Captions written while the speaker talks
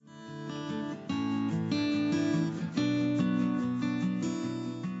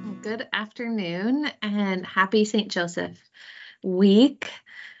Good afternoon and happy St. Joseph week.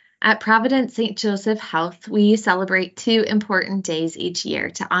 At Providence St. Joseph Health, we celebrate two important days each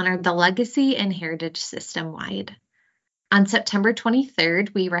year to honor the legacy and heritage system-wide. On September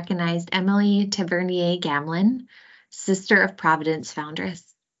 23rd, we recognized Emily Tavernier Gamlin, Sister of Providence foundress.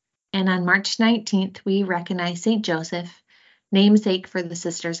 And on March 19th, we recognized St. Joseph, namesake for the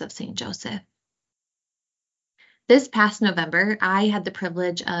Sisters of St. Joseph. This past November, I had the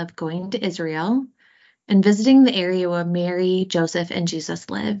privilege of going to Israel and visiting the area where Mary, Joseph, and Jesus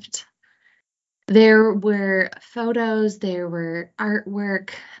lived. There were photos, there were artwork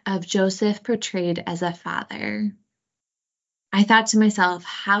of Joseph portrayed as a father. I thought to myself,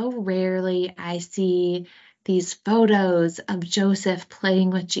 how rarely I see these photos of Joseph playing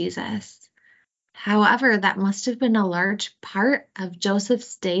with Jesus. However, that must have been a large part of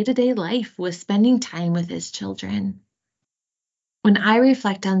Joseph's day-to-day life, was spending time with his children. When I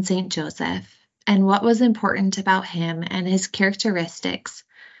reflect on St. Joseph and what was important about him and his characteristics,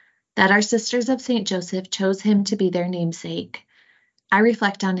 that our Sisters of St. Joseph chose him to be their namesake, I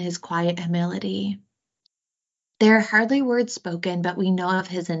reflect on his quiet humility. There are hardly words spoken, but we know of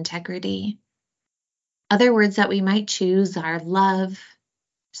his integrity. Other words that we might choose are love,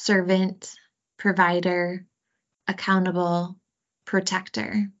 servant, provider, accountable,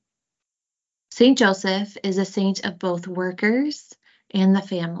 protector. St. Joseph is a saint of both workers and the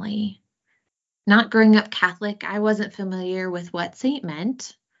family. Not growing up Catholic, I wasn't familiar with what saint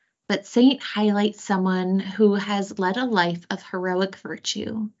meant, but saint highlights someone who has led a life of heroic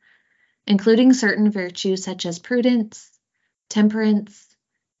virtue, including certain virtues such as prudence, temperance,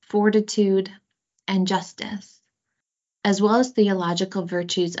 fortitude, and justice, as well as theological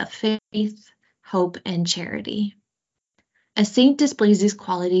virtues of faith, hope, and charity. A saint displays these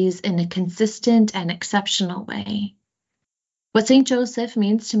qualities in a consistent and exceptional way. What St. Joseph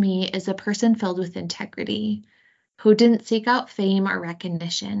means to me is a person filled with integrity, who didn't seek out fame or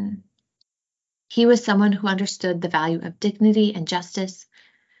recognition. He was someone who understood the value of dignity and justice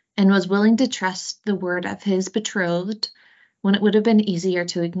and was willing to trust the word of his betrothed when it would have been easier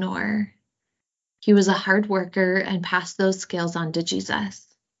to ignore. He was a hard worker and passed those skills on to Jesus.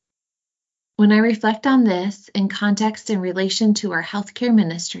 When I reflect on this in context in relation to our healthcare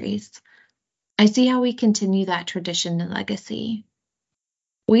ministries, I see how we continue that tradition and legacy.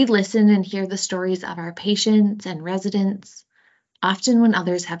 We listen and hear the stories of our patients and residents, often when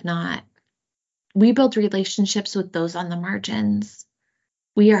others have not. We build relationships with those on the margins.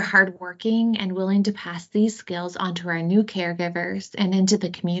 We are hardworking and willing to pass these skills on to our new caregivers and into the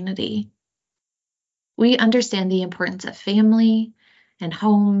community. We understand the importance of family and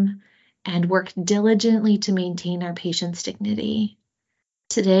home and work diligently to maintain our patients' dignity.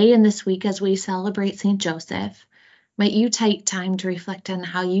 Today and this week, as we celebrate St. Joseph, might you take time to reflect on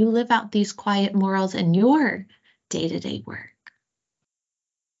how you live out these quiet morals in your day-to-day work.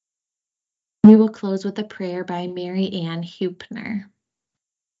 We will close with a prayer by Mary Ann Hupner.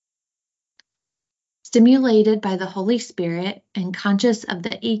 Stimulated by the Holy Spirit and conscious of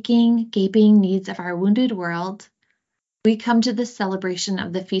the aching, gaping needs of our wounded world, we come to the celebration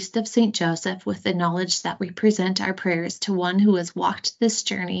of the Feast of St. Joseph with the knowledge that we present our prayers to one who has walked this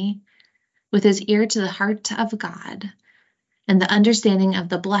journey with his ear to the heart of God and the understanding of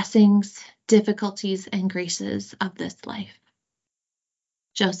the blessings, difficulties, and graces of this life.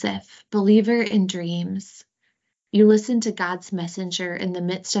 Joseph, believer in dreams, you listen to God's messenger in the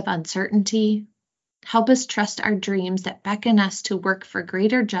midst of uncertainty. Help us trust our dreams that beckon us to work for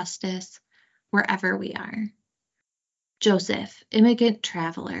greater justice wherever we are. Joseph, immigrant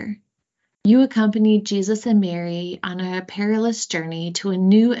traveler, you accompanied Jesus and Mary on a perilous journey to a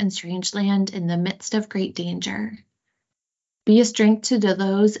new and strange land in the midst of great danger. Be a strength to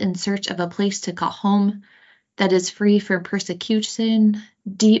those in search of a place to call home that is free from persecution,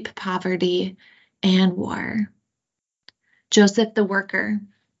 deep poverty, and war. Joseph the worker,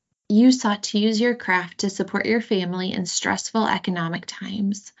 you sought to use your craft to support your family in stressful economic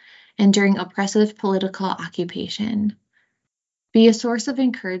times and during oppressive political occupation. Be a source of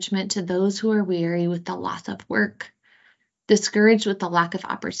encouragement to those who are weary with the loss of work, discouraged with the lack of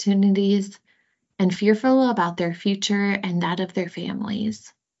opportunities, and fearful about their future and that of their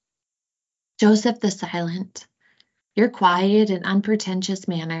families. Joseph the silent, your quiet and unpretentious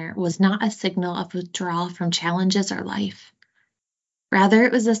manner was not a signal of withdrawal from challenges or life. Rather,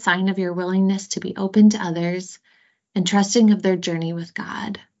 it was a sign of your willingness to be open to others and trusting of their journey with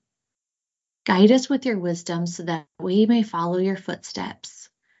God. Guide us with your wisdom so that we may follow your footsteps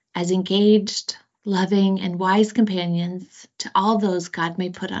as engaged, loving, and wise companions to all those God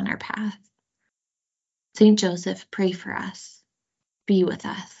may put on our path. St. Joseph, pray for us. Be with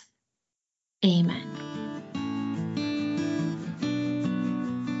us. Amen.